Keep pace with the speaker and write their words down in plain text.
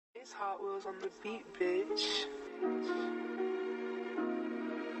It's HotWheelz on the beat, bitch.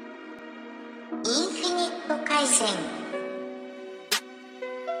 Kaisen.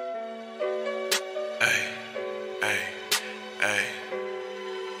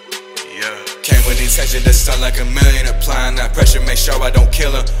 Yeah. Came with intention to stun like a million, applying that pressure, make sure I don't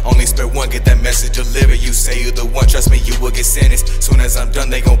kill him. Only spit one, get that message delivered. You say you the one, trust me, you will get sentenced. Soon as I'm done,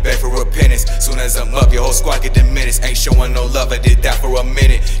 they gon' beg for repentance. Soon as I'm up, your whole squad get diminished. Ain't showing no love, I did that for a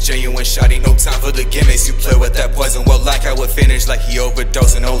minute. Genuine shotty, no time for the gimmicks. You play with that poison, well, like I would finish. Like he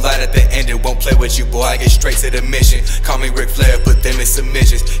overdosing, no light at the end. It won't play with you, boy, I get straight to the mission. Call me Ric Flair, put them in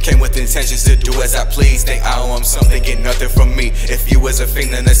submissions. Came with intentions to do as I please. Think I owe him something, get nothing from me. If you was a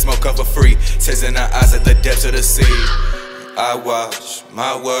fiend, then they smoke up for free. Tears in our eyes at the depths of the sea. I watch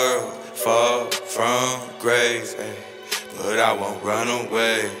my world fall from grace, ay, but I won't run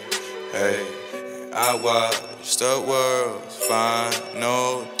away. Ay. I watch the world's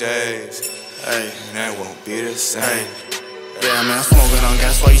final days, ay, and that won't be the same. Yeah, man, I'm smoking on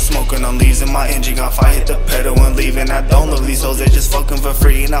gas while you smoking on leaves. And my engine got fire, hit the pedal and leave. And I don't love these hoes, they just fucking for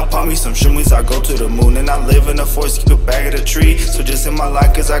free. And I pop me some shroomies, I go to the moon. And I live in the forest, keep a bag of the tree. So just in my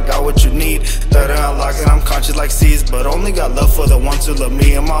life, cause I got what you need. Better unlock it, I'm conscious like seas. But only got love for the ones who love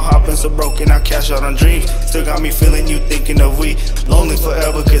me. And my heart been so broken, I cash out on dreams. Still got me feeling you thinking of we. Lonely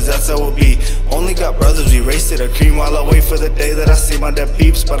forever, cause that's how it be. Only got brothers, we race to the cream. While I wait for the day that I see my dead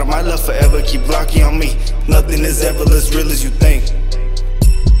peeps. But I might love forever, keep Glocky on me. Nothing is ever as real as you think.